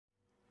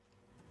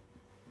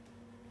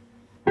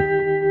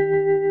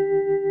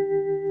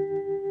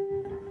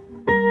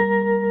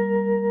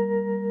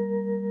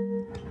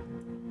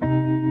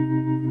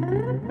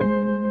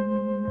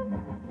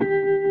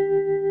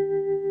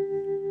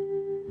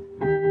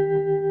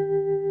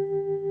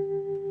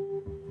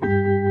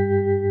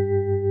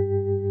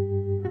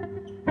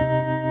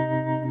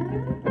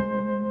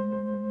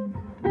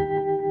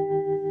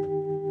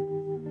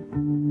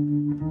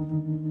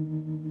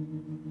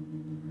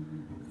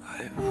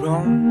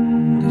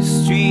the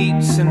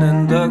streets and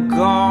in the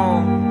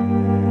gloam.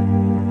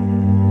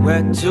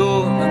 Where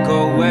do I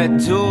go, where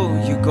do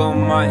you go,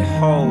 my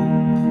hope?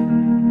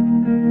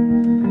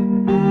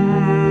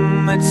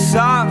 It's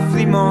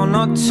softly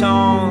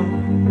monotone,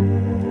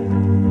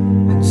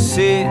 and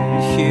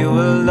sitting here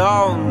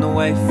alone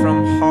away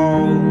from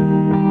home.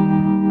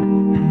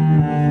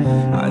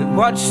 I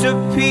watch the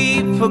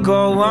people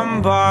go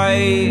on by,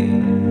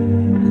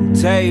 and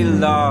they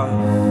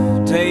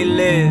love, they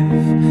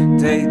live,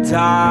 they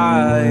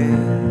die.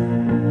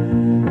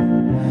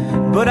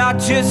 But I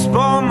just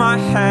bow my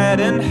head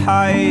and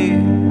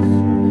hide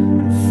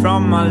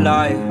from my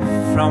life,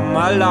 from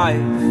my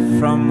life,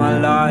 from my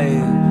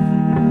life.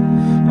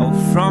 Oh,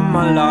 from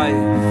my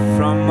life,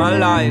 from my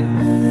life,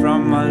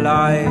 from my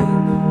life.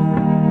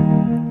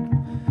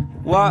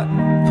 What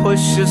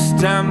pushes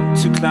them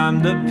to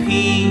climb the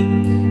peak?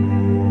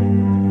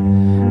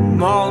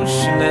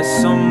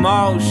 Motionless, so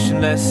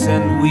motionless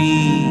and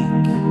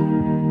weak.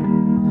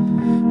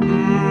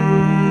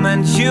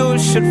 And you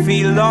should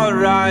feel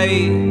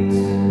alright.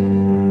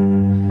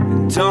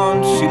 And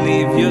don't you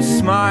leave your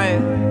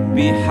smile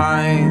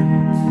behind.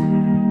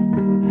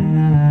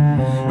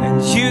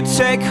 You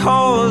take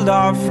hold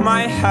of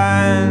my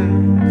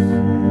hand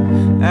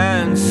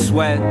and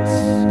sweat,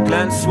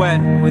 glands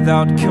sweat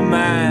without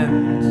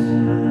command.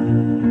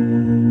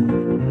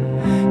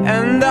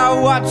 And I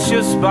watch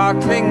your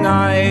sparkling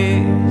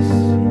eyes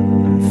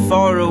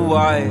for a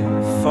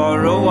while,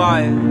 for a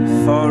while,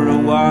 for a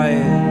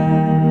while.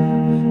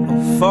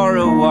 Oh, for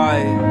a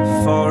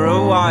while, for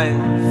a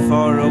while,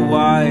 for a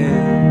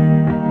while.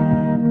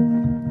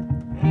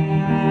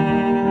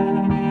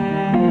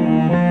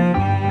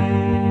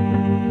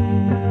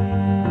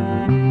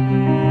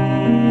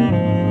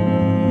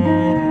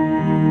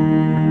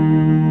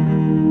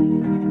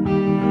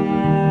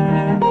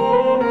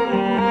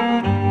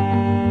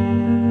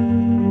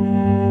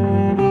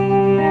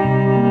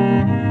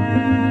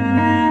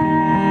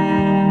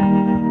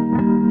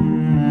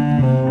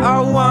 I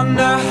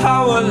wonder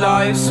how our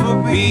lives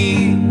would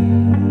be,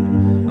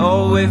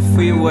 oh, if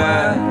we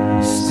were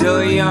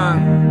still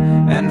young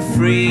and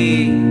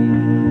free.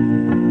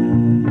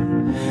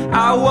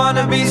 I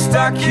wanna be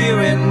stuck here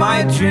in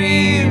my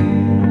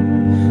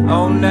dream.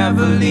 Oh,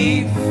 never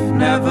leave,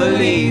 never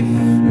leave,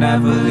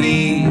 never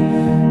leave.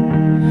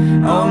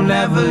 Oh,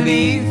 never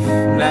leave,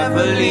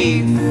 never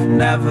leave,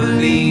 never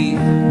leave.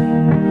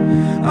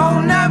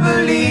 Oh,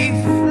 never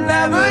leave,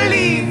 never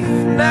leave,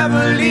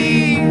 never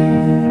leave.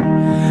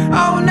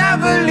 Oh,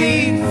 never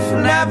leave,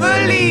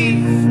 never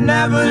leave,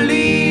 never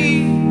leave.